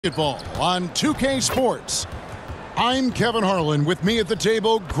Basketball on 2K Sports. I'm Kevin Harlan. With me at the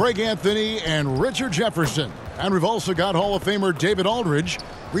table, Greg Anthony and Richard Jefferson. And we've also got Hall of Famer David Aldridge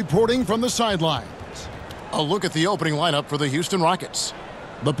reporting from the sidelines. A look at the opening lineup for the Houston Rockets.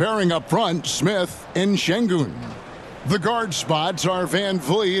 The pairing up front, Smith and Şengün. The guard spots are Van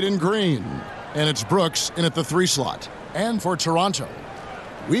Vliet and Green. And it's Brooks in at the 3 slot. And for Toronto,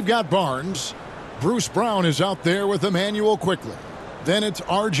 we've got Barnes. Bruce Brown is out there with Emmanuel Quickly. Then it's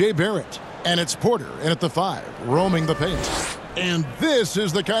R.J. Barrett, and it's Porter in at the 5, roaming the paint. And this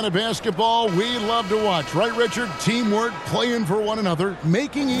is the kind of basketball we love to watch, right, Richard? Teamwork, playing for one another,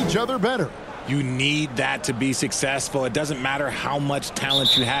 making each other better. You need that to be successful. It doesn't matter how much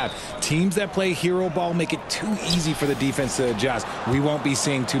talent you have. Teams that play hero ball make it too easy for the defense to adjust. We won't be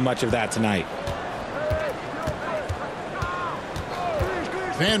seeing too much of that tonight.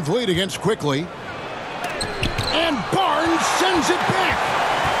 Van Vliet against Quickly. And Barnes sends it back.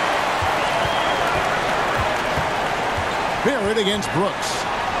 Barrett against Brooks.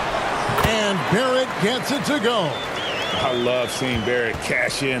 And Barrett gets it to go. I love seeing Barrett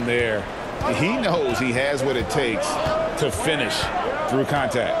cash in there. He knows he has what it takes to finish through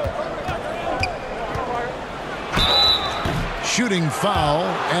contact. Shooting foul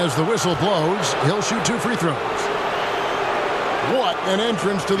as the whistle blows. He'll shoot 2 free throws. What an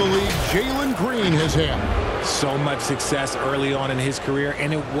entrance to the league Jalen Green has had. So much success early on in his career,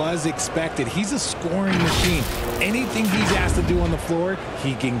 and it was expected. He's a scoring machine. Anything he's asked to do on the floor,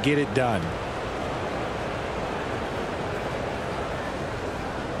 he can get it done.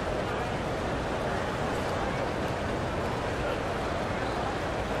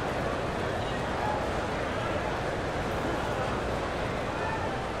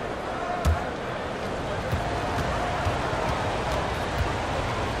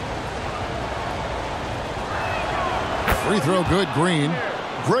 Free throw good, Green.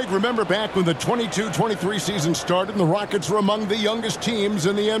 Greg, remember back when the 22-23 season started and the Rockets were among the youngest teams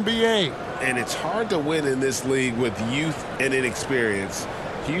in the NBA. And it's hard to win in this league with youth and inexperience.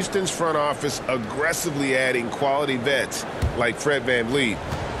 Houston's front office aggressively adding quality vets like Fred VanVleet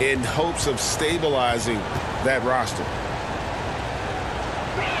in hopes of stabilizing that roster.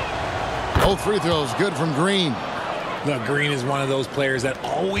 Both free throws good from Green. Look, Green is one of those players that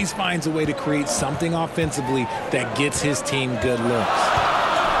always finds a way to create something offensively that gets his team good looks.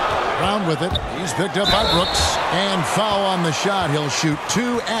 Brown with it. He's picked up by Brooks. And foul on the shot. He'll shoot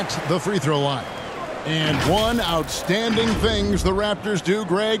 2 at the free throw line. And one outstanding things the Raptors do,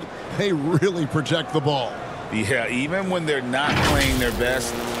 Greg, they really protect the ball. Yeah, even when they're not playing their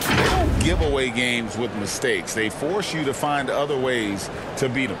best, they don't give away games with mistakes. They force you to find other ways to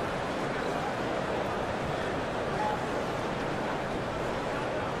beat them.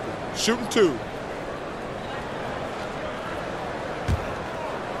 Shooting 2.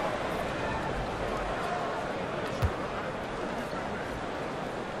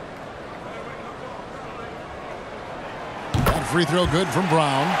 That free throw good from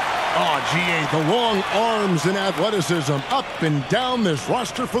Brown. Oh, GA, the long arms and athleticism up and down this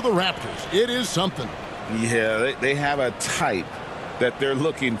roster for the Raptors. It is something. Yeah, they have a type that they're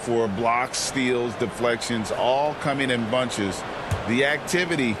looking for. Blocks, steals, deflections, all coming in bunches. The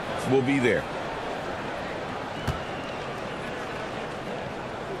activity will be there.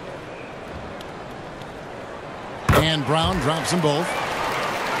 And Brown drops them both.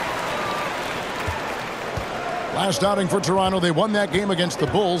 Last outing for Toronto, they won that game against the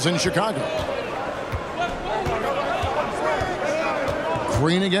Bulls in Chicago.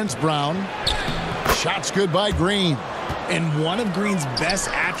 Green against Brown. Shots good by Green. And one of Green's best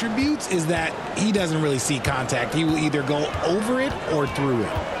attributes is that he doesn't really see contact. He will either go over it or through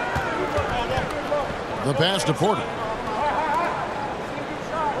it. The pass to Porter.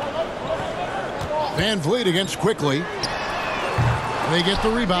 Van Vliet against Quickly. They get the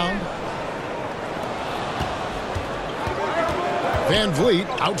rebound. Van Vliet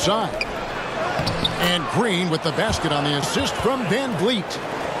outside. And Green with the basket on the assist from Van Vliet.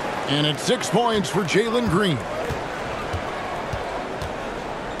 And it's 6 points for Jalen Green.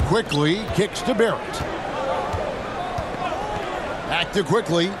 Quickly kicks to Barrett. Back to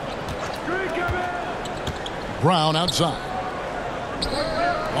Quickly. Brown outside.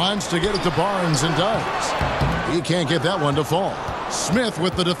 Wants to get it to Barnes and does. He can't get that one to fall. Smith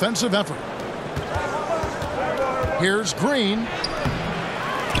with the defensive effort. Here's Green.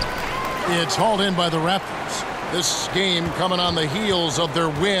 It's hauled in by the Raptors. This game coming on the heels of their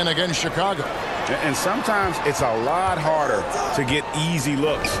win against Chicago. And sometimes it's a lot harder to get easy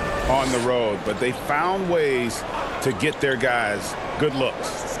looks on the road, but they found ways to get their guys good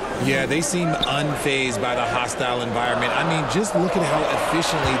looks. Yeah, they seem unfazed by the hostile environment. I mean, just look at how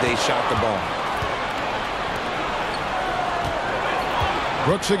efficiently they shot the ball.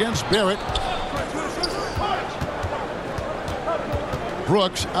 Brooks against Barrett.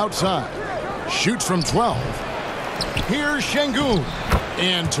 Brooks outside. Shoots from 12. Here's Şengün.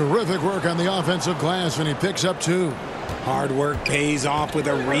 And terrific work on the offensive glass, and he picks up 2. Hard work pays off with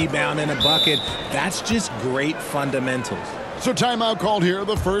a rebound and a bucket. That's just great fundamentals. So timeout called here,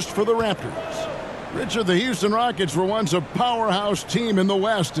 the first for the Raptors. Richard, the Houston Rockets were once a powerhouse team in the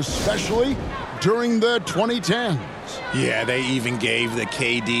West, especially during the 2010s. Yeah, they even gave the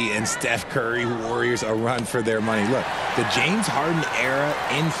KD and Steph Curry Warriors a run for their money. Look, the James Harden era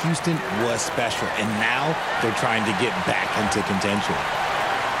in Houston was special, and now they're trying to get back into contention.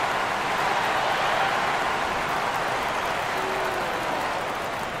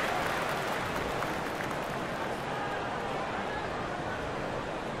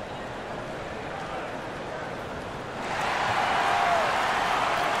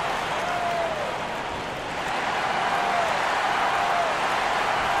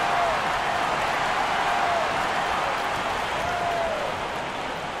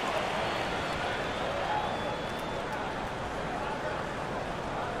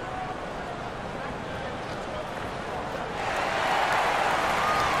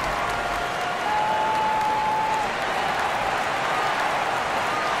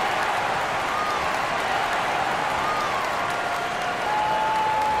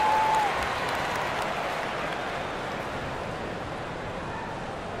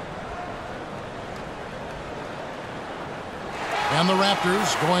 And the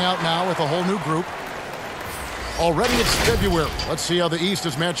Raptors going out now with a whole new group. Already it's February. Let's see how the East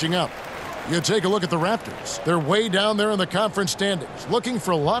is matching up. You take a look at the Raptors. They're way down there in the conference standings, looking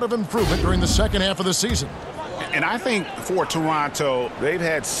for a lot of improvement during the second half of the season. And I think for Toronto, they've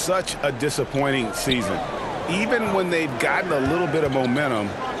had such a disappointing season. Even when they've gotten a little bit of momentum,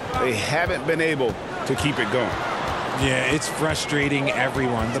 they haven't been able to keep it going. Yeah, it's frustrating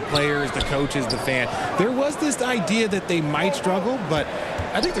everyone, the players, the coaches, the fan. There was this idea that they might struggle, but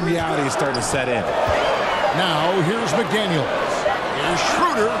I think the reality is starting to set in. Now, here's McDaniels. Here's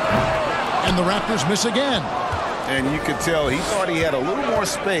Schroeder. And the Raptors miss again. And you could tell he thought he had a little more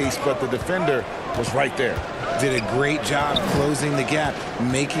space, but the defender was right there. Did a great job closing the gap,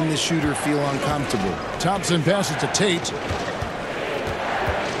 making the shooter feel uncomfortable. Thompson passes to Tate.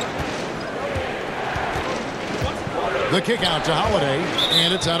 The kick out to Holiday,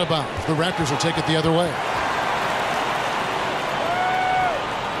 and it's out of bounds. The Raptors will take it the other way.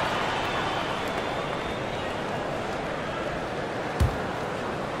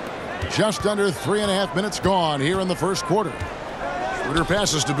 Just under 3.5 minutes gone here in the first quarter. Schroeder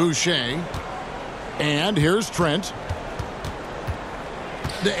passes to Boucher. And here's Trent.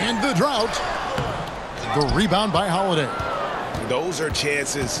 To end the drought. The rebound by Holiday. Those are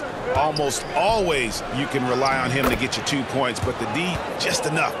chances almost always you can rely on him to get you 2 points, but the D just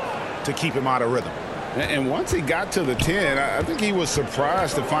enough to keep him out of rhythm. And once he got to the 10, I think he was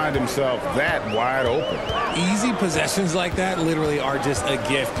surprised to find himself that wide open. Easy possessions like that literally are just a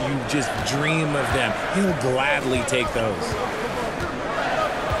gift. You just dream of them. He'll gladly take those.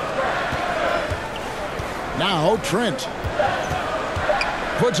 Now Trent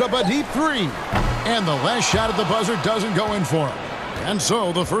puts up a deep 3. And the last shot at the buzzer doesn't go in for him. And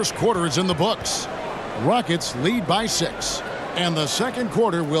so the first quarter is in the books. Rockets lead by 6. And the second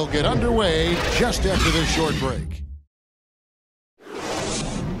quarter will get underway just after this short break.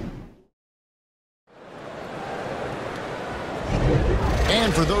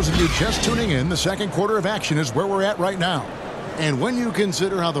 And for those of you just tuning in, the second quarter of action is where we're at right now. And when you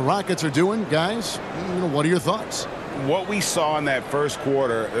consider how the Rockets are doing, guys, what are your thoughts? What we saw in that first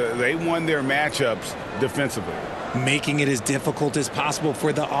quarter, they won their matchups defensively. Making it as difficult as possible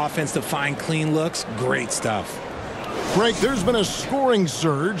for the offense to find clean looks. Great stuff. Greg, there's been a scoring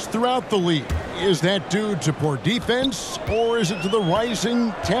surge throughout the league. Is that due to poor defense, or is it to the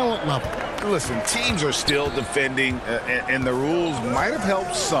rising talent level? Listen, teams are still defending, and the rules might have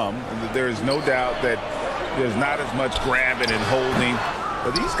helped some. There is no doubt that there's not as much grabbing and holding.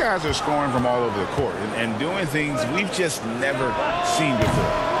 But these guys are scoring from all over the court and doing things we've just never seen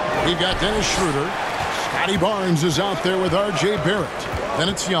before. We've got Dennis Schroeder. Scotty Barnes is out there with R.J. Barrett. Then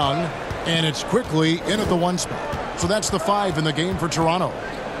it's Young, and it's quickly in at the 1 spot. So that's the 5 in the game for Toronto.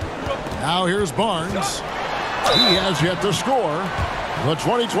 Now here's Barnes. He has yet to score. The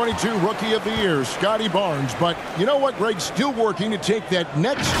 2022 Rookie of the Year, Scotty Barnes. But you know what, Greg? Still working to take that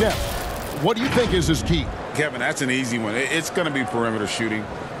next step. What do you think is his key? Kevin, that's an easy one. It's going to be perimeter shooting.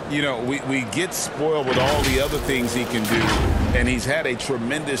 You know, we get spoiled with all the other things he can do, and he's had a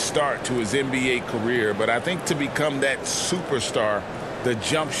tremendous start to his NBA career. But I think to become that superstar, the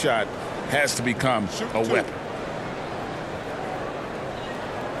jump shot has to become a weapon.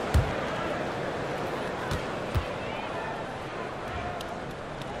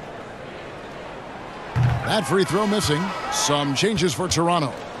 That free throw missing. Some changes for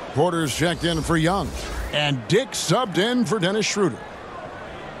Toronto. Porter's checked in for Young. And Dick subbed in for Dennis Schroeder.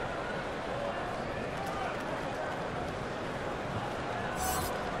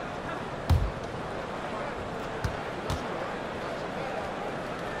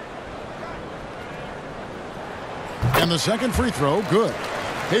 And the second free throw, good.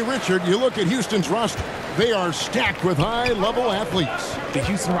 Hey, Richard, you look at Houston's roster. They are stacked with high-level athletes. The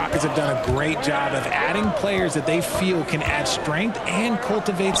Houston Rockets have done a great job of adding players that they feel can add strength and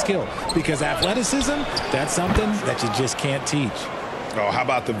cultivate skill. Because athleticism, that's something that you just can't teach. Oh, how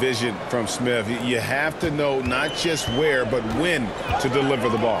about the vision from Smith? You have to know not just where, but when to deliver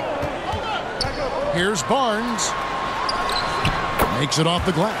the ball. Here's Barnes. Makes it off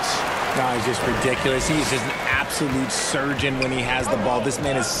the glass. No, he's just ridiculous. He's just an absolute surgeon when he has the ball. This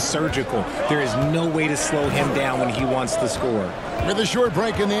man is surgical. There is no way to slow him down when he wants to score. With a short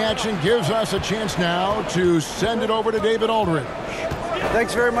break in the action, gives us a chance now to send it over to David Aldridge.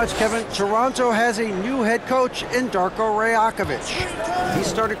 Thanks very much, Kevin. Toronto has a new head coach in Darko Rajakovic. He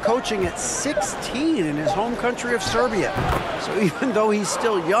started coaching at 16 in his home country of Serbia. So even though he's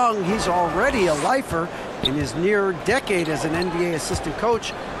still young, he's already a lifer. In his near decade as an NBA assistant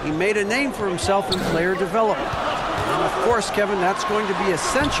coach, he made a name for himself in player development. And of course, Kevin, that's going to be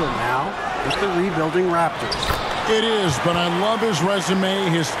essential now with the rebuilding Raptors. It is, but I love his resume.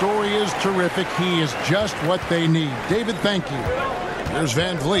 His story is terrific. He is just what they need. David, thank you. Here's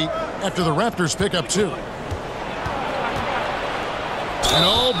Van Vliet after the Raptors pick up 2. And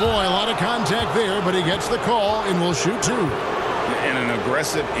oh boy, a lot of contact there, but he gets the call and will shoot 2. And an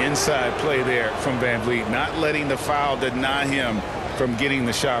aggressive inside play there from Van Vliet, not letting the foul deny him from getting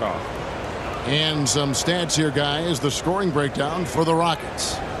the shot off. And some stats here, guys. The scoring breakdown for the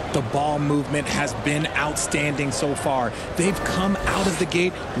Rockets. The ball movement has been outstanding so far. They've come out of the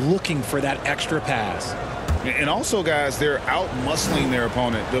gate looking for that extra pass. And also, guys, they're out-muscling their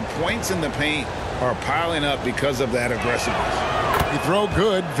opponent. The points in the paint are piling up because of that aggressiveness. You throw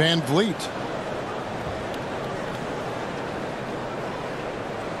good, Van Vliet.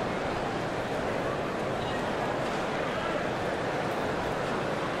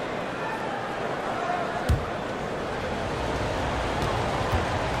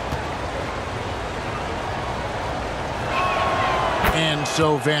 And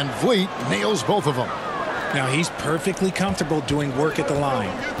so Van Vliet nails both of them. Now he's perfectly comfortable doing work at the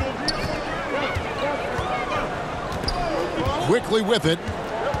line. Quickly with it.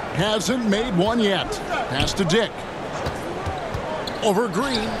 Hasn't made one yet. Pass to Dick. Over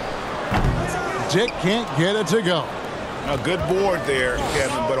Green. Dick can't get it to go. A good board there,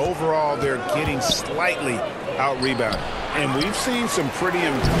 Kevin, but overall they're getting slightly out-rebounded. And we've seen some pretty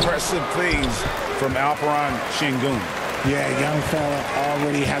impressive things from Alperen Şengün. Yeah, young fella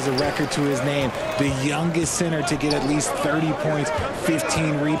already has a record to his name. The youngest center to get at least 30 points,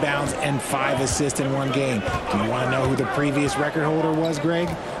 15 rebounds, and 5 assists in one game. Do you want to know who the previous record holder was, Greg?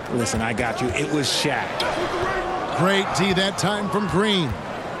 Listen, I got you. It was Shaq. Great D that time from Green.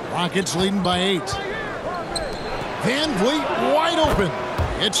 Rockets leading by 8. Van Vliet wide open.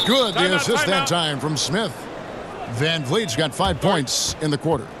 It's good. The assist that time from Smith. Van Vliet's got 5 points in the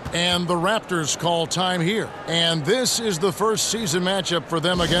quarter. And the Raptors call time here. And this is the first season matchup for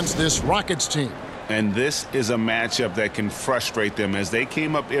them against this Rockets team. And this is a matchup that can frustrate them as they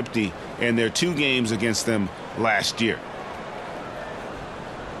came up empty in their 2 games against them last year.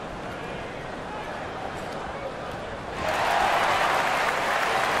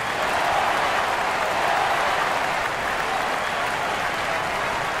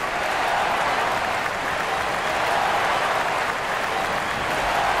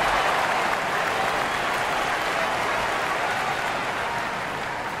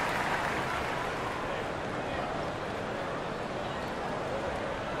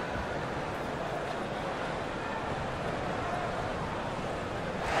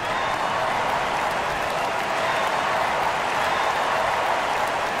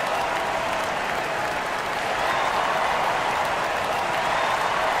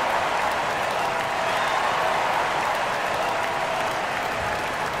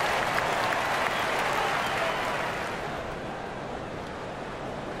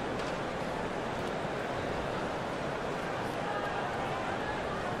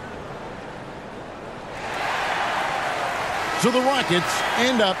 So the Rockets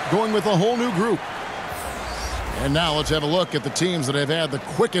end up going with a whole new group. And now let's have a look at the teams that have had the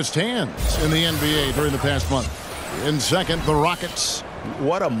quickest hands in the NBA during the past month. In second, the Rockets.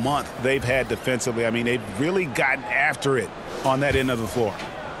 What a month they've had defensively. I mean, they've really gotten after it on that end of the floor.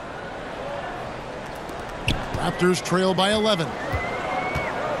 Raptors trail by 11.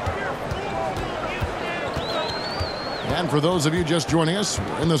 And for those of you just joining us,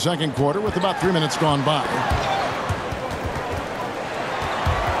 we're in the second quarter with about 3 minutes gone by.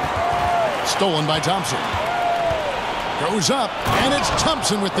 Stolen by Thompson. Goes up, and it's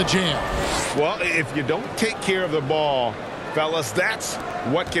Thompson with the jam. Well, if you don't take care of the ball, fellas, that's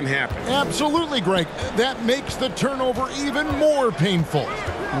what can happen. Absolutely, Greg. That makes the turnover even more painful.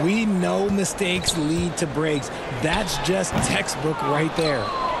 We know mistakes lead to breaks. That's just textbook right there.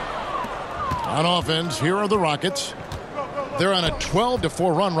 On offense, here are the Rockets. They're on a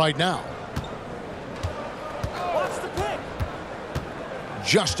 12-4 run right now.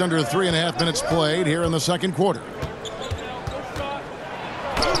 Just under 3.5 minutes played here in the second quarter.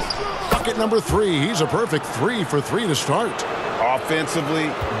 Bucket number 3. He's a perfect 3 for 3 to start. Offensively,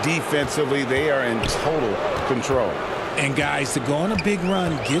 defensively, they are in total control. And guys, to go on a big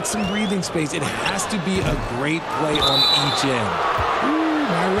run, get some breathing space, it has to be a great play on each end. Ooh,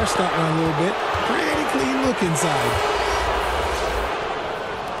 I rushed that one a little bit. Pretty clean look inside.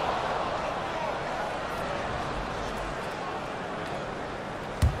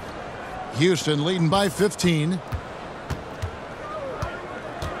 Houston leading by 15.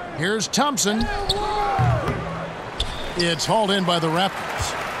 Here's Thompson. It's hauled in by the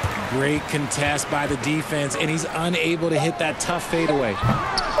Raptors. Great contest by the defense, and he's unable to hit that tough fadeaway.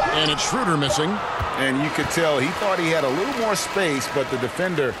 And it's Schroeder missing. And you could tell he thought he had a little more space, but the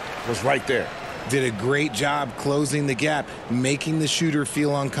defender was right there. Did a great job closing the gap, making the shooter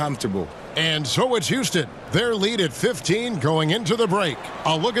feel uncomfortable. And so it's Houston. Their lead at 15 going into the break.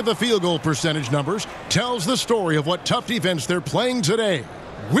 A look at the field goal percentage numbers tells the story of what tough defense they're playing today.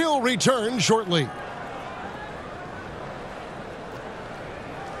 We'll return shortly.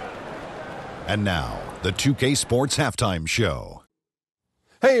 And now, the 2K Sports Halftime Show.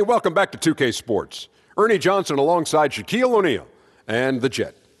 Hey, welcome back to 2K Sports. Ernie Johnson alongside Shaquille O'Neal and the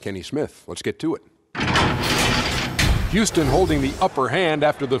Jet, Kenny Smith. Let's get to it. Houston holding the upper hand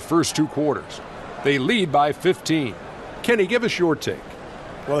after the first 2 quarters. They lead by 15. Kenny, give us your take.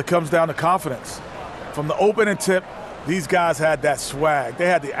 Well, it comes down to confidence. From the opening tip, these guys had that swag. They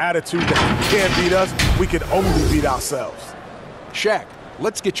had the attitude that you can't beat us, we can only beat ourselves. Shaq,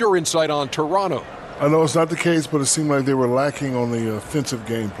 let's get your insight on Toronto. I know it's not the case, but it seemed like they were lacking on the offensive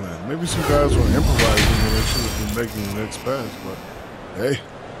game plan. Maybe some guys were improvising when they should have been making the next pass, but hey,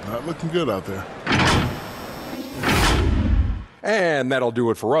 not looking good out there. And that'll do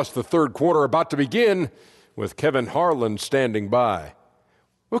it for us. The third quarter about to begin with Kevin Harlan standing by.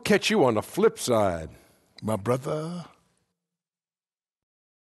 We'll catch you on the flip side. My brother.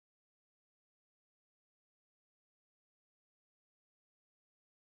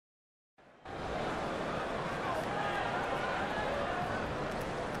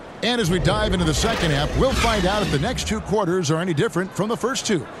 And as we dive into the second half, we'll find out if the next 2 quarters are any different from the first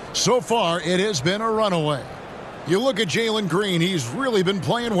 2. So far, it has been a runaway. You look at Jalen Green, he's really been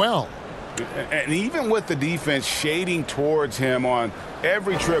playing well. And even with the defense shading towards him on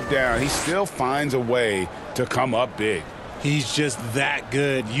every trip down, he still finds a way to come up big. He's just that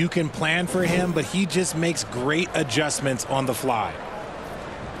good. You can plan for him, but he just makes great adjustments on the fly.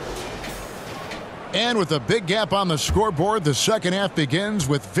 And with a big gap on the scoreboard, the second half begins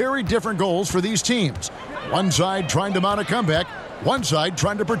with very different goals for these teams. One side trying to mount a comeback, one side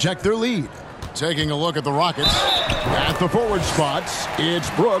trying to protect their lead. Taking a look at the Rockets. At the forward spots, it's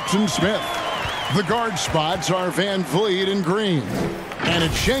Brooks and Smith. The guard spots are Van Vliet and Green. And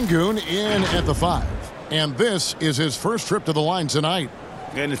it's Şengün in at the 5. And this is his first trip to the line tonight.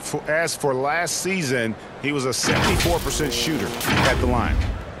 And as for last season, he was a 74% shooter at the line.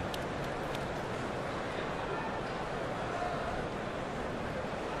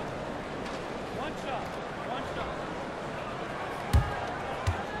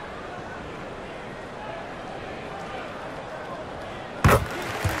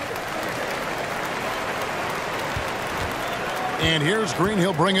 And here's Green.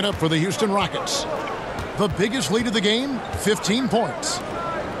 He'll bring it up for the Houston Rockets. The biggest lead of the game, 15 points.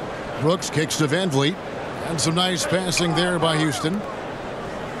 Brooks kicks to Van Vliet. And some nice passing there by Houston.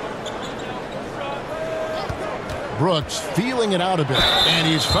 Brooks feeling it out a bit. And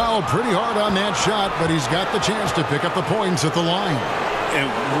he's fouled pretty hard on that shot, but he's got the chance to pick up the points at the line. And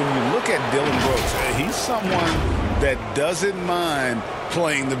when you look at Dillon Brooks, he's someone that doesn't mind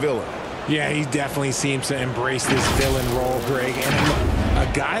playing the villain. Yeah, he definitely seems to embrace this villain role, Greg. And look,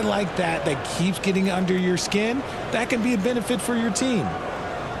 a guy like that keeps getting under your skin, that can be a benefit for your team.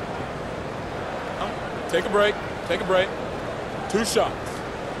 Take a break. Take a break. 2 shots.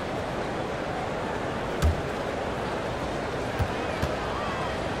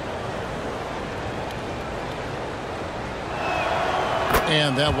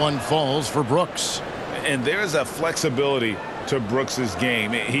 And that one falls for Brooks. And there's a flexibility to Brooks's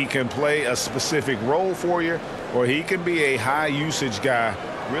game. He can play a specific role for you, or he can be a high usage guy.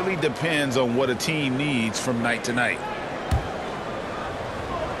 Really depends on what a team needs from night to night.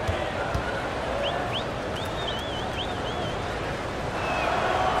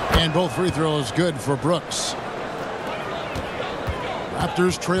 And both free throws good for Brooks.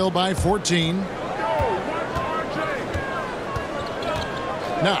 Raptors trail by 14.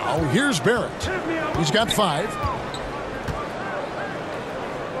 Now, here's Barrett. He's got 5.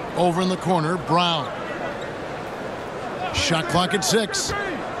 Over in the corner, Brown. Shot clock at 6.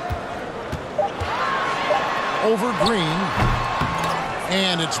 Over Green.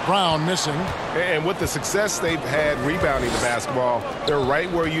 And it's Brown missing. And with the success they've had rebounding the basketball, they're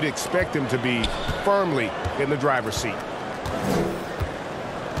right where you'd expect them to be, firmly in the driver's seat.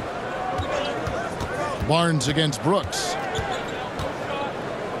 Barnes against Brooks.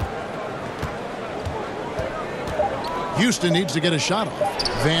 Houston needs to get a shot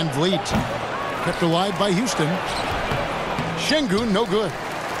off. Van Vliet kept alive by Houston. Şengün, no good.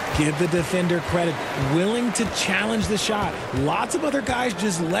 Give the defender credit, willing to challenge the shot. Lots of other guys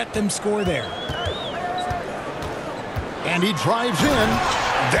just let them score there. And he drives in.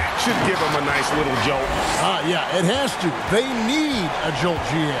 That should give them a nice little jolt. Yeah, it has to. They need a jolt,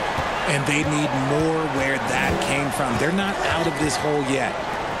 GA. And they need more where that came from. They're not out of this hole yet.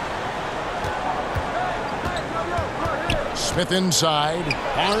 Smith inside.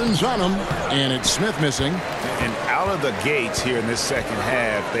 Barnes on him. And it's Smith missing. And out of the gates here in this second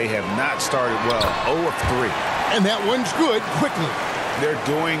half, they have not started well. 0 of 3. And that one's good quickly. They're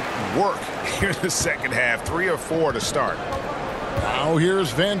doing work here in the second half. 3 or 4 to start. Now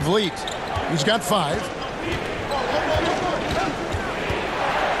here's Van Vliet. He's got 5.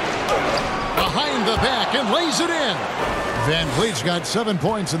 Behind the back and lays it in. Van Vliet's got 7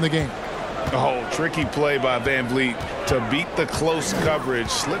 points in the game. Oh, tricky play by Van Vliet to beat the close coverage.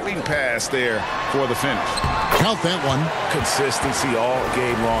 Slipping pass there for the finish. Count that one. Consistency all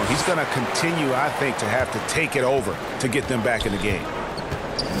game long. He's going to continue, I think, to have to take it over to get them back in the game.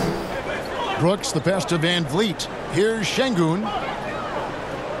 Brooks, the pass to Van Vliet. Here's Şengün.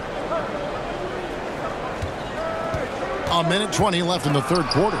 A minute 20 left in the third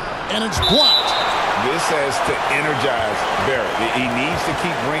quarter. And it's blocked. This has to energize Barrett. He needs to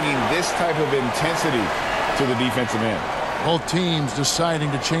keep bringing this type of intensity to the defensive end. Both teams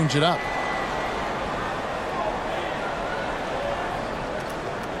deciding to change it up.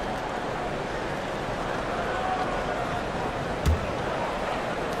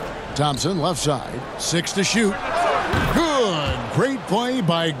 Thompson left side. 6 to shoot. Good. Great play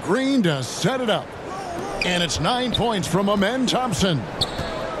by Green to set it up. And it's 9 points from Amen Thompson.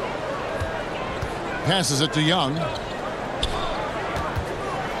 Passes it to Young.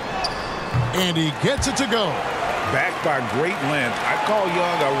 And he gets it to go. Backed by great length. I call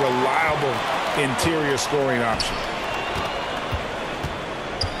Young a reliable interior scoring option.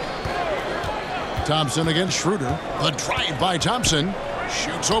 Thompson against Schroeder. The drive by Thompson.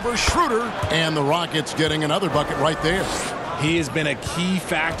 Shoots over Schroeder. And the Rockets getting another bucket right there. He has been a key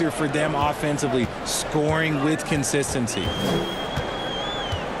factor for them offensively, scoring with consistency.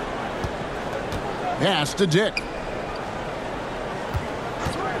 Pass to Dick.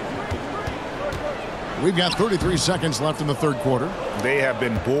 We've got 33 seconds left in the third quarter. They have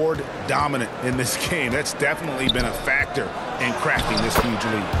been board dominant in this game. That's definitely been a factor in cracking this huge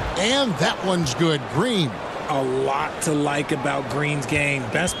lead. And that one's good. Green. A lot to like about Green's game.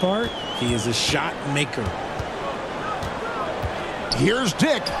 Best part, he is a shot maker. Here's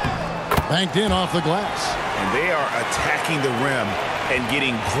Dick. Banked in off the glass. And they are attacking the rim and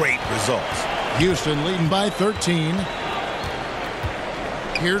getting great results. Houston leading by 13.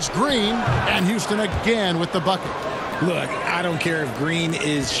 Here's Green, and Houston again with the bucket. Look, I don't care if Green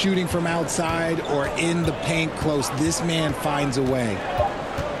is shooting from outside or in the paint close. This man finds a way.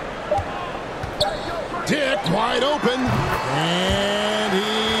 Dick wide open, and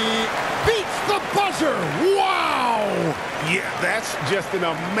he beats the buzzer. Wow! Yeah, that's just an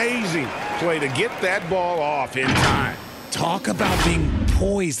amazing play to get that ball off in time. Talk about being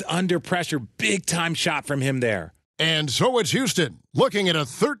poised under pressure. Big time shot from him there. And so it's Houston looking at a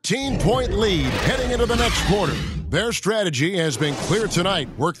 13-point lead heading into the next quarter. Their strategy has been clear tonight.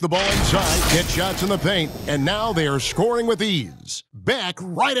 Work the ball inside, get shots in the paint, and now they are scoring with ease. Back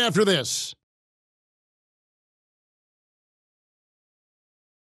right after this.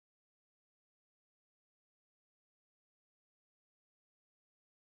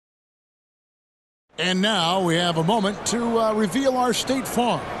 And now we have a moment to reveal our State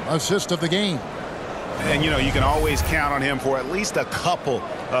Farm assist of the game. And, you know, you can always count on him for at least a couple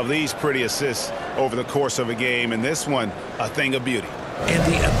of these pretty assists over the course of a game. And this one, a thing of beauty.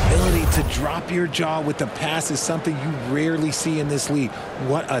 And the ability to drop your jaw with the pass is something you rarely see in this league.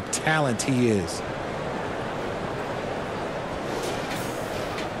 What a talent he is.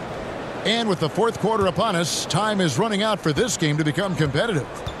 And with the fourth quarter upon us, time is running out for this game to become competitive.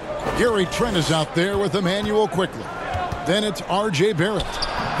 Gary Trent is out there with Emmanuel Quickly. Then it's R.J. Barrett.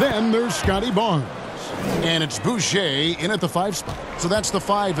 Then there's Scotty Barnes. And it's Boucher in at the 5 spot. So that's the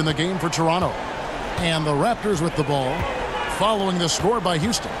 5 in the game for Toronto. And the Raptors with the ball, following the score by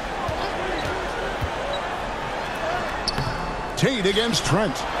Houston. Tate against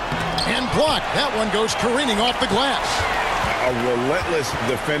Trent. And blocked. That one goes careening off the glass. A relentless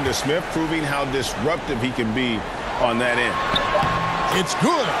defender. Smith proving how disruptive he can be on that end. It's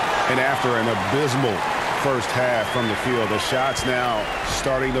good. And after an abysmal first half from the field, the shots now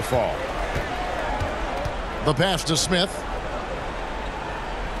starting to fall. The pass to Smith.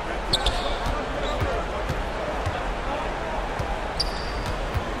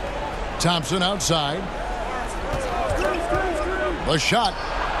 Thompson outside. The shot.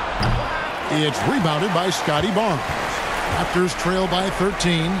 It's rebounded by Scotty Barnes. Raptors trail by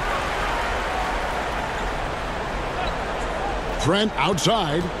 13. Trent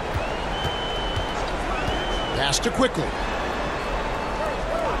outside. Pass to Quickly.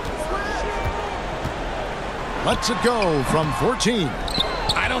 Lets it go from 14.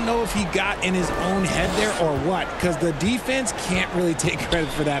 I don't know if he got in his own head there or what, because the defense can't really take credit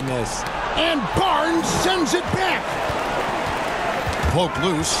for that miss. And Barnes sends it back. Poke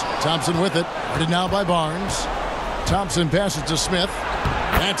loose. Thompson with it. Guarded now by Barnes. Thompson passes to Smith.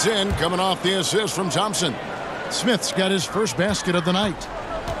 That's in, coming off the assist from Thompson. Smith's got his first basket of the night.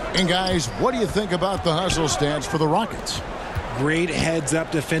 And guys, what do you think about the hustle stats for the Rockets? Great heads-up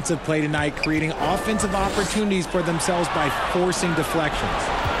defensive play tonight, creating offensive opportunities for themselves by forcing deflections.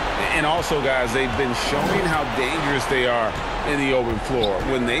 And also, guys, they've been showing how dangerous they are in the open floor.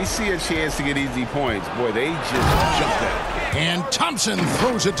 When they see a chance to get easy points, boy, they just jump at it. And Thompson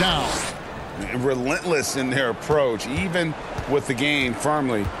throws it down. Relentless in their approach, even with the game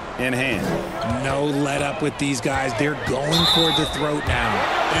firmly in hand. No let up with these guys. They're going for the throat now.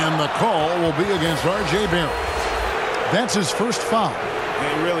 And the call will be against R.J. Barrett. That's his first foul.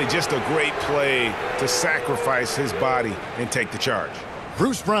 And really just a great play to sacrifice his body and take the charge.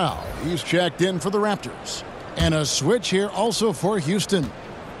 Bruce Brown, he's checked in for the Raptors. And a switch here also for Houston.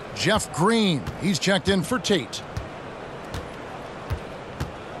 Jeff Green, he's checked in for Tate.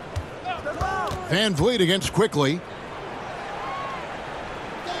 Van Vliet against Quickly.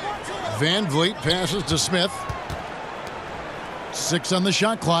 Van Vliet passes to Smith. 6 on the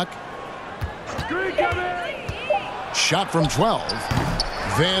shot clock. Shot from 12.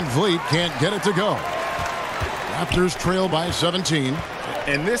 Van Vliet can't get it to go. Raptors trail by 17.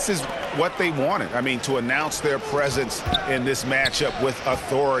 And this is what they wanted. I mean, to announce their presence in this matchup with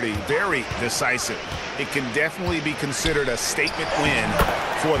authority. Very decisive. It can definitely be considered a statement win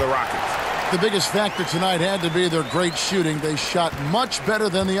for the Rockets. The biggest factor tonight had to be their great shooting. They shot much better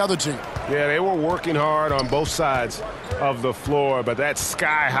than the other team. Yeah, they were working hard on both sides of the floor, but that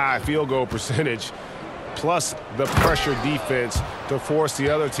sky-high field goal percentage plus the pressure defense to force the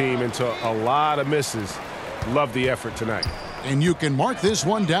other team into a lot of misses. Love the effort tonight. And you can mark this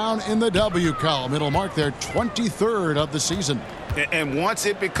one down in the W column. It'll mark their 23rd of the season. And once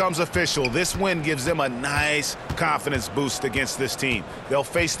it becomes official, this win gives them a nice confidence boost against this team. They'll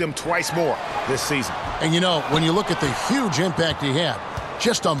face them twice more this season. And you know, when you look at the huge impact he had,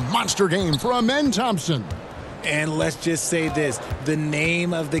 just a monster game for Amen Thompson. And let's just say this, the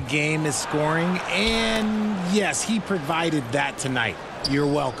name of the game is scoring, and yes, he provided that tonight.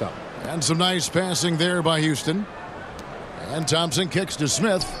 You're welcome. And some nice passing there by Houston. And Thompson kicks to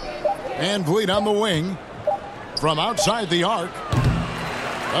Smith. And Vliet on the wing. From outside the arc.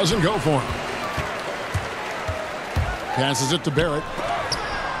 Doesn't go for him. Passes it to Barrett.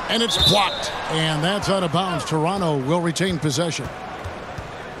 And it's blocked. And that's out of bounds. Toronto will retain possession.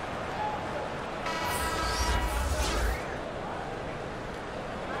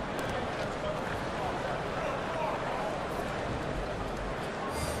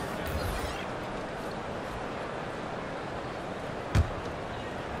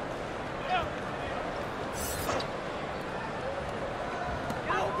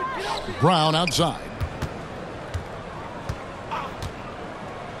 Brown outside.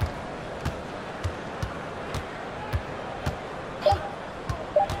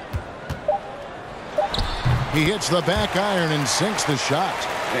 He hits the back iron and sinks the shot.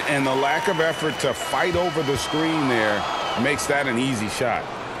 And the lack of effort to fight over the screen there makes that an easy shot.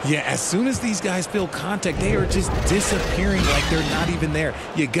 Yeah, as soon as these guys feel contact, they are just disappearing like they're not even there.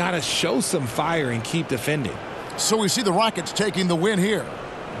 You got to show some fire and keep defending. So we see the Rockets taking the win here.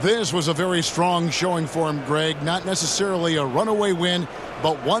 This was a very strong showing for him, Greg. Not necessarily a runaway win,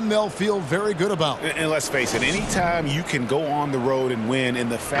 but one they'll feel very good about. And let's face it, anytime you can go on the road and win in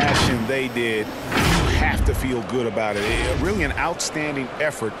the fashion they did, you have to feel good about it. Really an outstanding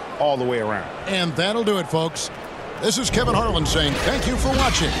effort all the way around. And that'll do it, folks. This is Kevin Harlan saying thank you for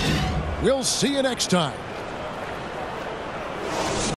watching. We'll see you next time.